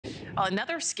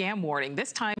Another scam warning,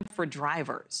 this time for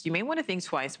drivers. You may want to think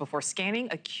twice before scanning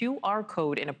a QR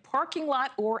code in a parking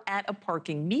lot or at a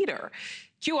parking meter.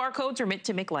 QR codes are meant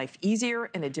to make life easier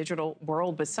in a digital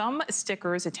world, but some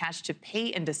stickers attached to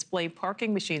pay and display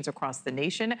parking machines across the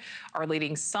nation are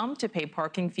leading some to pay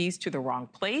parking fees to the wrong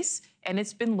place, and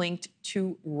it's been linked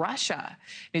to Russia.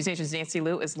 NewsNation's Nancy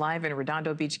Liu is live in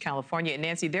Redondo Beach, California. And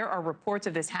Nancy, there are reports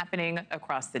of this happening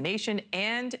across the nation,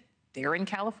 and they're in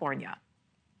California.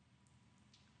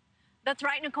 That's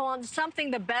right, Nichole, and something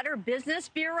the Better Business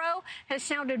Bureau has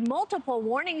sounded multiple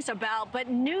warnings about, but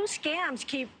new scams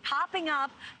keep popping up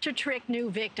to trick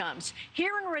new victims.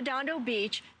 Here in Redondo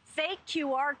Beach, fake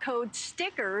QR code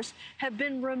stickers have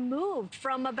been removed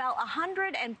from about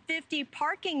 150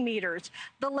 parking meters.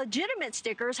 The legitimate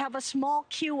stickers have a small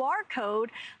QR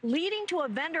code leading to a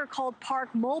vendor called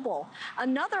Park Mobile.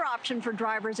 Another option for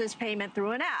drivers is payment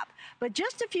through an app. But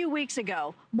just a few weeks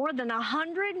ago, more than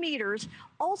 100 meters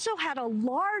also had a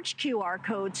large QR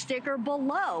code sticker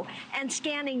below, and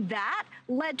scanning that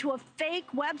led to a fake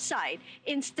website.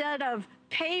 Instead of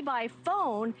pay by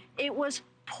phone, it was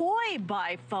poi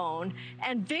by phone,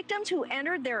 and victims who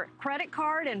entered their credit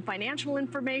card and financial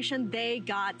information, they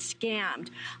got scammed.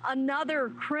 Another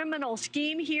criminal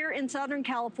scheme here in Southern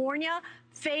California,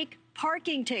 fake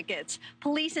parking tickets.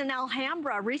 Police in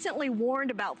Alhambra recently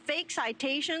warned about fake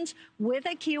citations with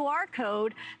a QR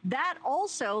code. That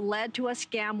also led to a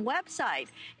scam website.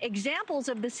 Examples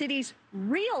of the city's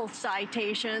real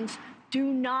citations do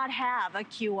not have a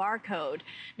QR code.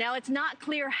 Now, it's not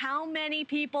clear how many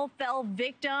people fell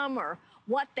victim or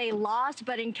what they lost,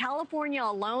 but in California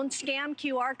alone, scam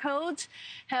QR codes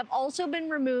have also been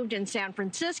removed in San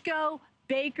Francisco,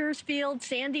 Bakersfield,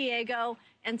 San Diego,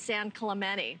 and San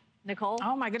Clemente. Nichole?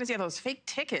 Oh, my goodness. Yeah, those fake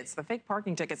tickets, the fake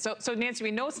parking tickets. So Nancy,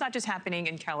 we know it's not just happening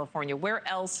in California. Where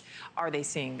else are they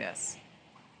seeing this?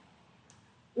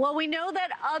 Well, we know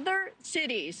that other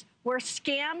cities where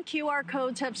scam QR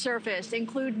codes have surfaced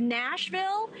include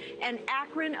Nashville and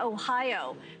Akron,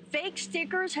 Ohio. Fake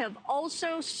stickers have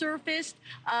also surfaced,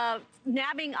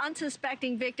 nabbing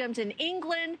unsuspecting victims in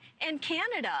England and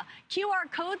Canada. QR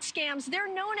code scams,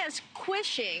 they're known as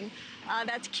quishing.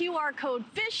 That's QR code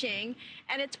phishing,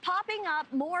 and it's popping up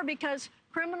more because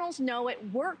criminals know it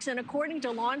works, and according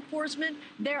to law enforcement,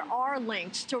 there are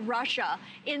links to Russia.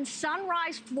 In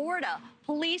Sunrise, Florida,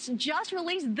 police just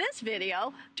released this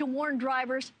video to warn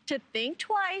drivers to think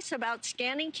twice about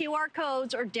scanning QR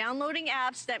codes or downloading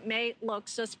apps that may look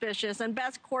suspicious. And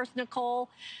best course, Nichole,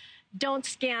 don't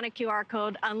scan a QR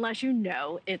code unless you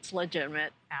know it's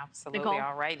legitimate. Absolutely. Nichole?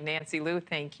 All right, Nancy Liu,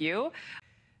 thank you.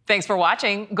 Thanks for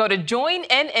watching. Go to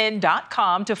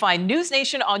joinnn.com to find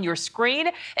NewsNation on your screen.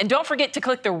 And don't forget to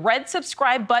click the red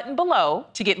subscribe button below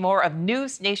to get more of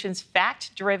NewsNation's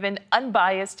fact-driven,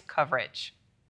 unbiased coverage.